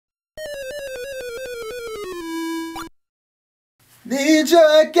Need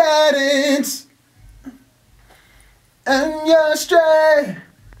your guidance and your strength.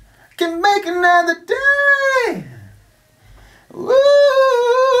 Can make another day. Ooh,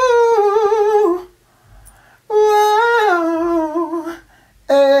 whoa,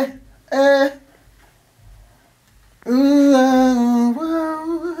 eh, eh. Ooh,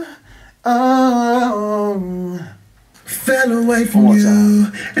 oh, oh. Fell away from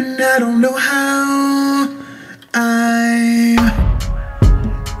you, and I don't know how I'm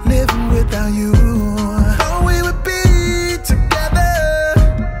living without you. Thought we would be together,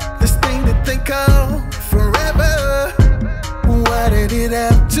 this thing to think of forever. Why did it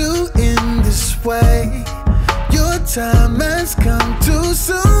have to end this way? Your time has come too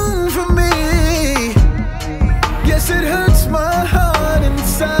soon for me. Yes, it hurts my heart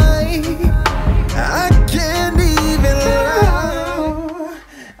inside. I can't even lie.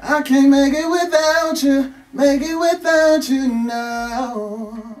 I can't make it without you. Make it without you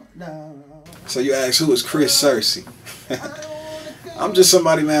now. No. So you ask, who is Chris Searcy? I'm just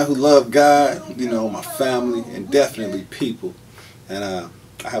somebody, man, who love God, you know, my family, and definitely people. And I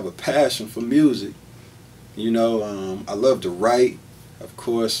have a passion for music. You know, I love to write, of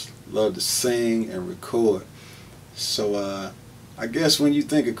course, love to sing and record. So I guess when you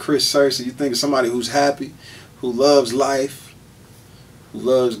think of Chris Searcy, you think of somebody who's happy, who loves life, who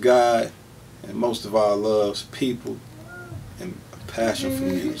loves God, and most of all loves people, and a passion for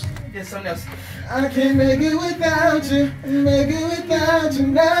music. Get something else. I can't make it without you, make it without you,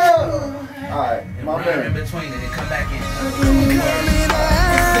 no. Alright, my man. In between and then come back in. Coming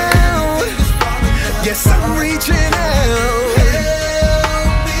out. Yes, I'm reaching out.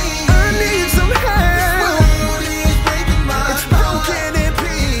 I need some help. It's broken in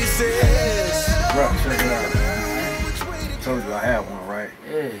pieces. Bro, check it out. I told you I had one, right?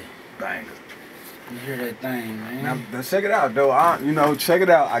 Yeah. Banger. You hear that thing, man? Now check it out, though. You know, check it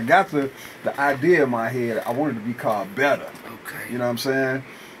out. I got the idea in my head. I wanted it to be called Better. Okay. You know what I'm saying?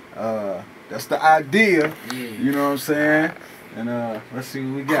 That's the idea. Yeah. You know what I'm saying? And let's see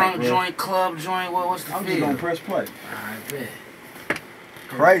what we got. Crunk joint, club joint, what's the I'm feel? just gonna press play. Alright, bet.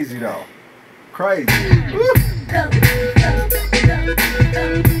 Crazy though. Crazy.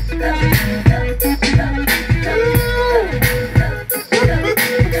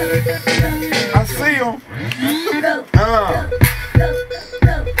 I see him.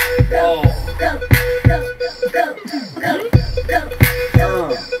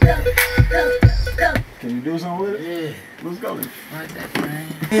 Can you do something with it? Yeah. Let's go. Like that, man.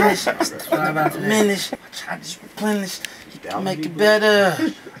 Finish. About to diminish. Try to replenish. He can make it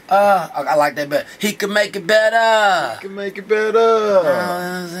better. I like that better. He can make it better. He can make it better.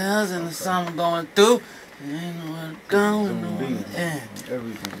 And the summer going through. Ain't nowhere to go.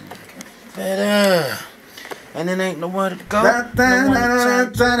 Everything. Better. And it ain't nowhere to go.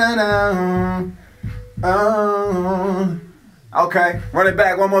 Okay, run it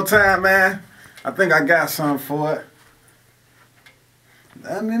back one more time, man. I think I got something for it.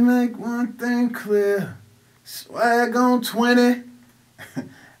 Let me make one thing clear. Swag on 20.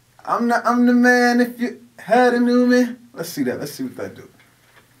 I'm the man if you hadn't knew me. Let's see that. Let's see what that do.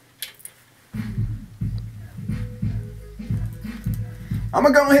 I'm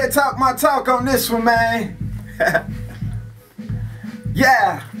gonna go ahead and talk my talk on this one, man.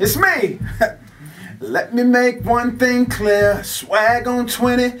 Yeah, it's me. Let me make one thing clear. Swag on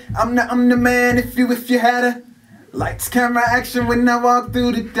 20. I'm the man if you had a lights, camera, action when I walk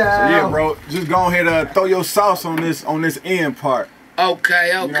through the door. So yeah, bro, just go ahead and throw your sauce on this end part. Okay.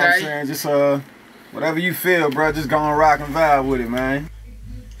 You know what I'm saying? Just whatever you feel, bro. Just go and rock and vibe with it, man.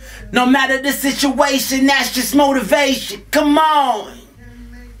 No matter the situation, that's just motivation. Come on.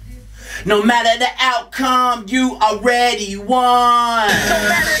 No matter the outcome, you already won.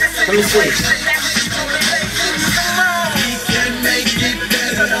 Let me switch.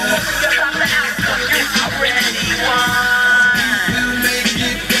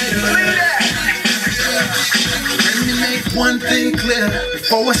 One thing clear,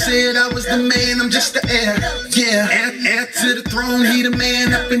 before I said I was the man, I'm just the heir. Yeah, heir to the throne, he the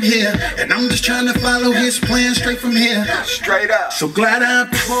man up in here. And I'm just trying to follow his plan straight from here. Straight up. So glad I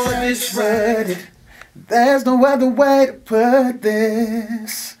poured this ready. There's no other way to put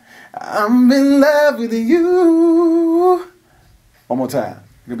this. I'm in love with you. One more time.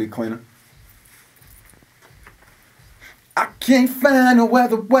 It'll be cleaner. I can't find no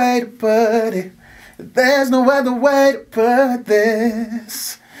other way to put it. There's no other way to put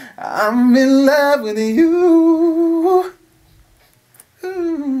this. I'm in love with you.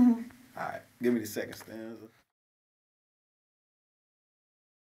 All right, give me the second stanza.